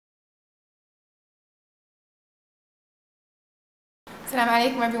Assalamu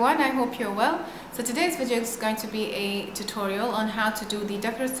alaikum everyone, I hope you're well. So today's video is going to be a tutorial on how to do the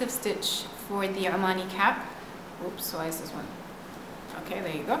decorative stitch for the Omani cap. Oops, why is this one? Okay,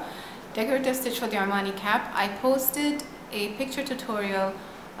 there you go. Decorative stitch for the Omani cap. I posted a picture tutorial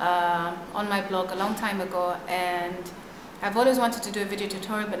on my blog a long time ago, and I've always wanted to do a video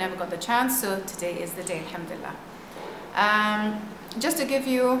tutorial but never got the chance, so today is the day, alhamdulillah. Just to give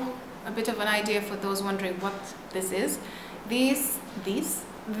you a bit of an idea for those wondering what this is, this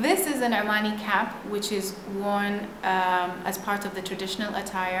is an Omani cap which is worn as part of the traditional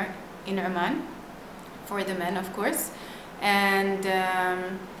attire in Oman, for the men of course, and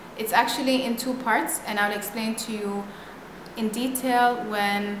it's actually in two parts, and I'll explain to you in detail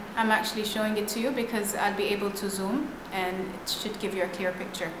when I'm actually showing it to you, because I'll be able to zoom and it should give you a clear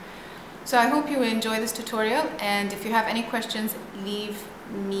picture. So I hope you will enjoy this tutorial, and if you have any questions, leave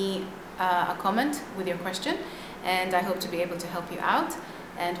me a comment with your question, and I hope to be able to help you out.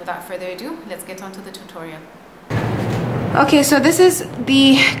 And without further ado, let's get on to the tutorial. Okay, so this is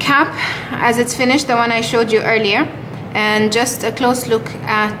the cap as it's finished, the one I showed you earlier, and just a close look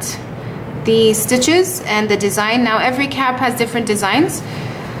at the stitches and the design. Now every cap has different designs.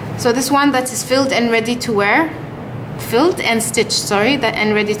 So this one that is filled and ready to wear, filled and stitched, sorry, that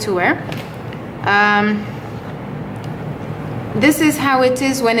and ready to wear. This is how it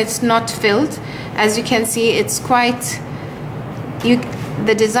is when it's not filled. As you can see, it's quite,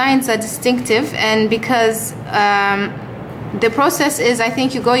 the designs are distinctive, and because the process is, I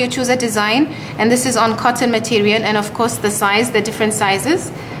think you choose a design, and this is on cotton material, and of course the size, the different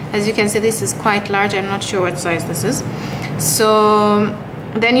sizes. As you can see, this is quite large. I'm not sure what size this is. So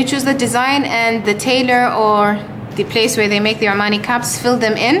then you choose the design, and the tailor or the place where they make the Omani caps fill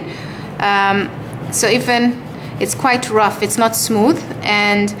them in. So even it's quite rough, it's not smooth,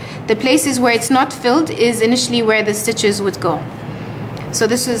 and the places where it's not filled is initially where the stitches would go. So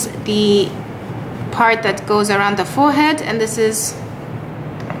this is the part that goes around the forehead, and this is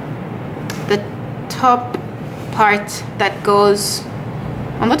the top part that goes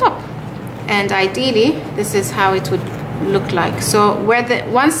on the top, and ideally this is how it would look like. So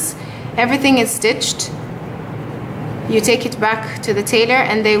once everything is stitched, you take it back to the tailor,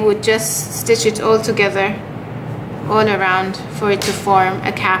 and they would just stitch it all together all around for it to form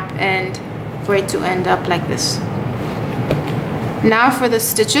a cap and for it to end up like this. Now for the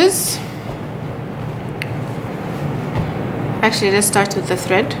stitches, actually let's start with the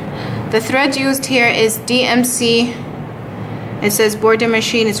thread. The thread used here is DMC. It says border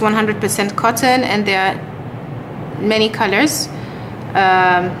machine. It's 100% cotton, and there are many colors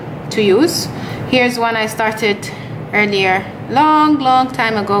to use. Here's one I started earlier, long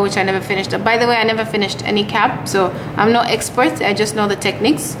time ago, which I never finished. By the way, I never finished any cap, so I'm no expert, I just know the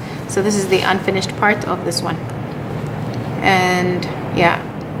techniques. So this is the unfinished part of this one. And yeah,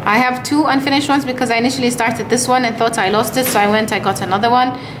 I have two unfinished ones because I initially started this one and thought I lost it, so I got another one,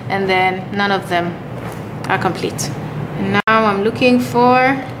 and then none of them are complete. And now I'm looking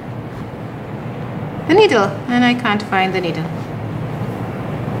for a needle, and I can't find the needle.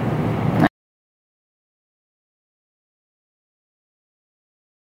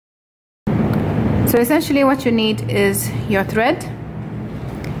 So essentially what you need is your thread,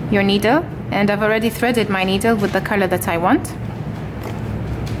 your needle, and I've already threaded my needle with the color that I want.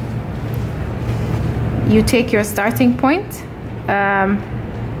 You take your starting point. I'll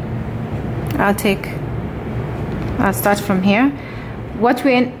start from here. What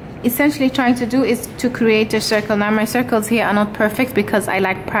we're essentially trying to do is to create a circle. Now my circles here are not perfect because I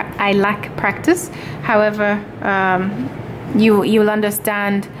lack practice. However, you'll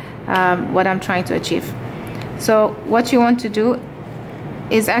understand what I'm trying to achieve. So what you want to do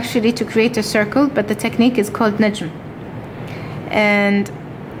is actually to create a circle, but the technique is called najm, and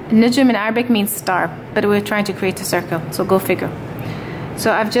najm in Arabic means star, but we're trying to create a circle, so go figure.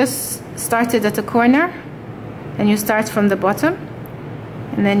 So I've just started at a corner, and you start from the bottom,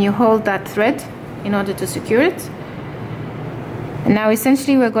 and then you hold that thread in order to secure it. And now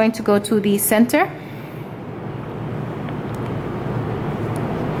essentially we're going to go to the center,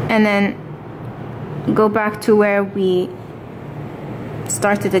 and then go back to where we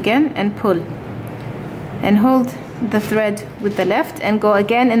started again and pull, and hold the thread with the left and go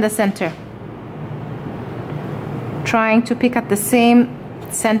again in the center, trying to pick at the same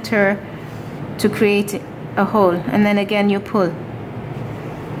center to create a hole, and then again you pull,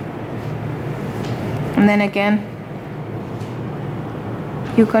 and then again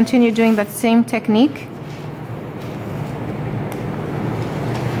you continue doing that same technique.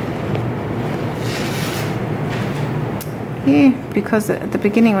 Here, because at the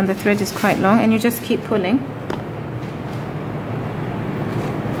beginning when the thread is quite long, and you just keep pulling,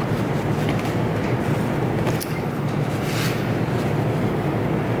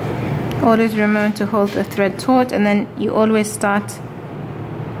 Always remember to hold the thread taut, and then you always start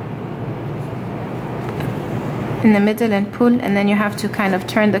in the middle and pull, and then you have to kind of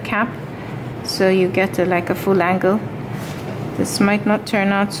turn the cap so you get like a full angle. This might not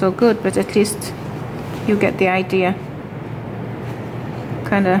turn out so good, but at least you get the idea.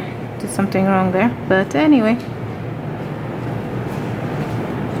 Kind of did something wrong there, but anyway.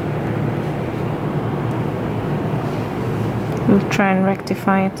 We'll try and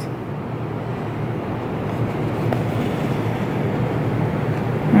rectify it.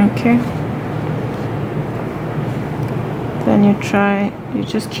 Okay. Then you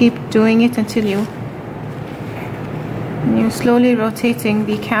just keep doing it until you're slowly rotating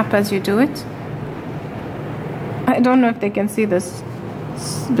the cap as you do it. I don't know if they can see this.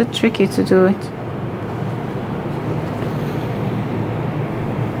 It's a bit tricky to do it.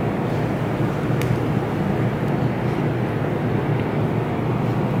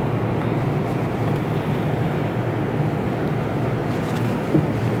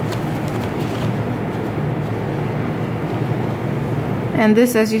 And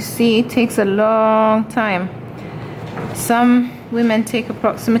this, as you see, takes a long time. Some women take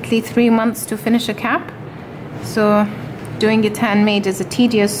approximately 3 months to finish a cap. So doing it handmade is a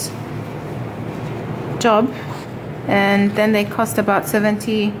tedious job. And then they cost about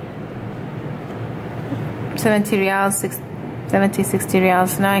 70 riyals, 60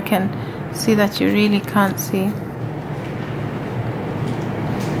 riyals. Now I can see that you really can't see.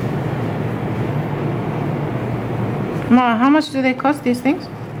 Ma, how much do they cost, these things?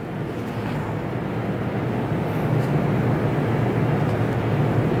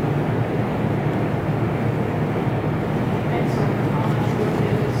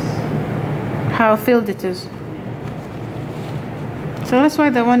 How filled it is. So that's why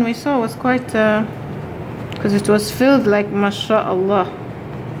the one we saw was quite, because it was filled like mashallah.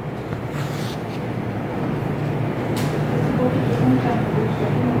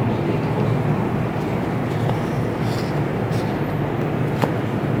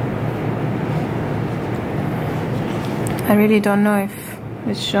 I really don't know if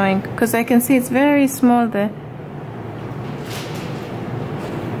it's showing, because I can see it's very small there.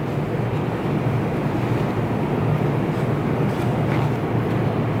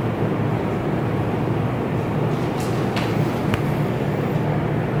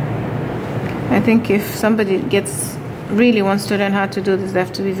 I think if somebody really wants to learn how to do this, they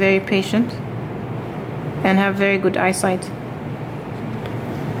have to be very patient and have very good eyesight.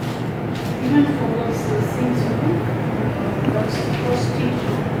 Even for those things,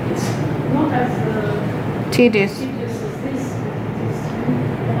 it's not as tedious. as this.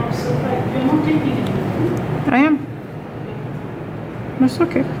 And I'm surprised. You're not taking it. I am. That's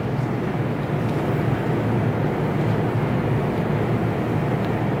okay.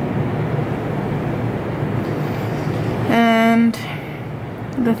 And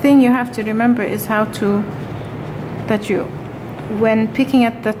the thing you have to remember is how to, when picking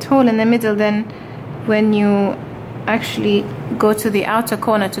at the hole in the middle, then when you actually go to the outer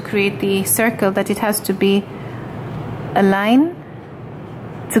corner to create the circle, that it has to be a line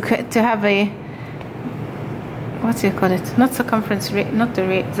to have a, what do you call it, not circumference, not the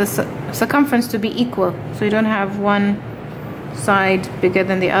rate, the circumference to be equal, so you don't have one side bigger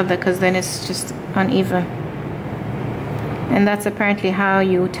than the other, because then it's just uneven. And that's apparently how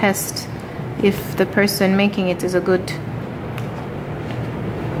you test if the person making it is a good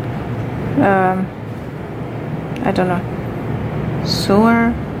I don't know,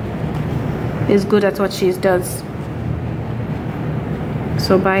 sewer, is good at what she does.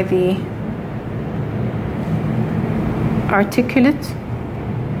 So by the articulate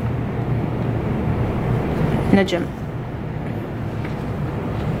najm.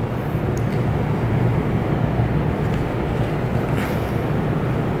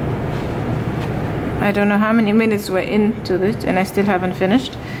 I don't know how many minutes we're into it and I still haven't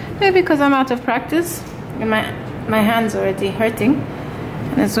finished. Maybe because I'm out of practice and my hands are already hurting.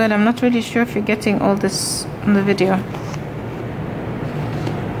 And as well, I'm not really sure if you're getting all this on the video.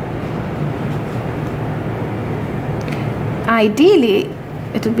 Ideally,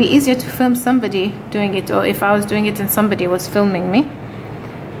 it would be easier to film somebody doing it, or if I was doing it and somebody was filming me.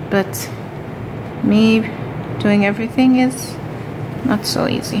 But me doing everything is not so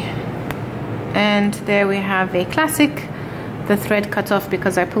easy. And there we have a classic. The thread cut off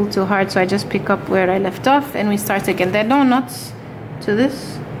because I pulled too hard, so I just pick up where I left off and we start again. There are no knots to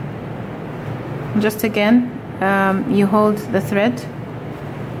this. Just again, you hold the thread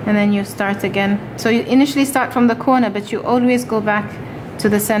and then you start again. So you initially start from the corner, but you always go back to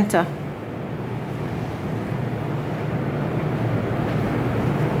the center.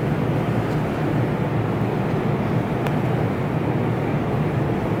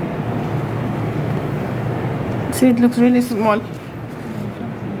 See, it looks really small.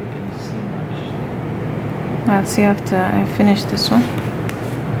 I'll see after I finish this one.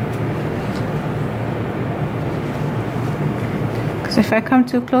 Because if I come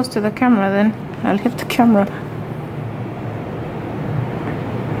too close to the camera, then I'll hit the camera.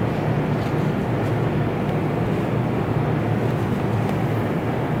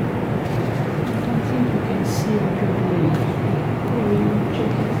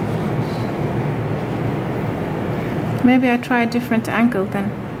 Maybe I try a different angle then.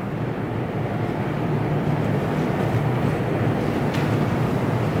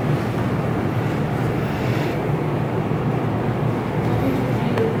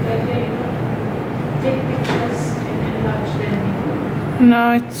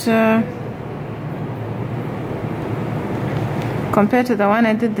 No, it's compared to the one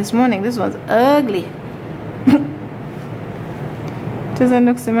I did this morning, this one's ugly. Doesn't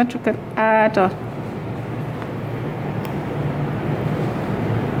look symmetrical at all.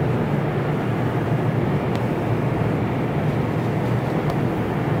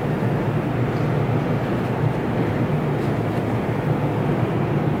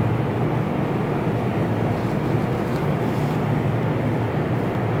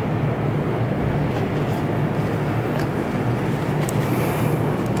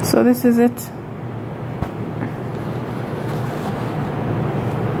 So this is it.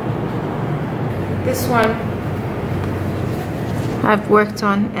 This one I've worked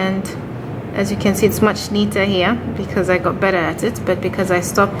on, and as you can see it's much neater here because I got better at it, but because I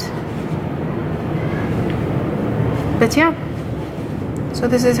stopped. But yeah, so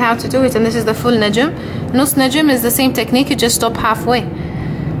this is how to do it, and this is the full najm. Nus najm is the same technique, you just stop halfway.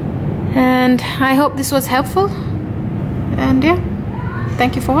 And I hope this was helpful, and yeah,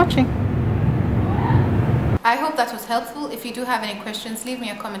 thank you for watching. I hope that was helpful. If you do have any questions, leave me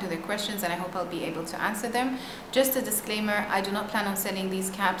a comment with your questions and I hope I'll be able to answer them. Just a disclaimer, I do not plan on selling these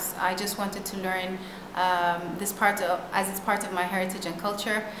caps. I just wanted to learn as it's part of my heritage and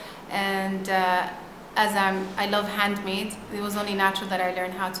culture, and as I love handmade, it was only natural that I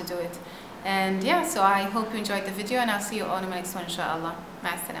learned how to do it. And yeah, so I hope you enjoyed the video, and I'll see you all in my next one, inshallah. Ma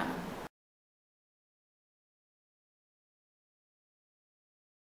as-salama.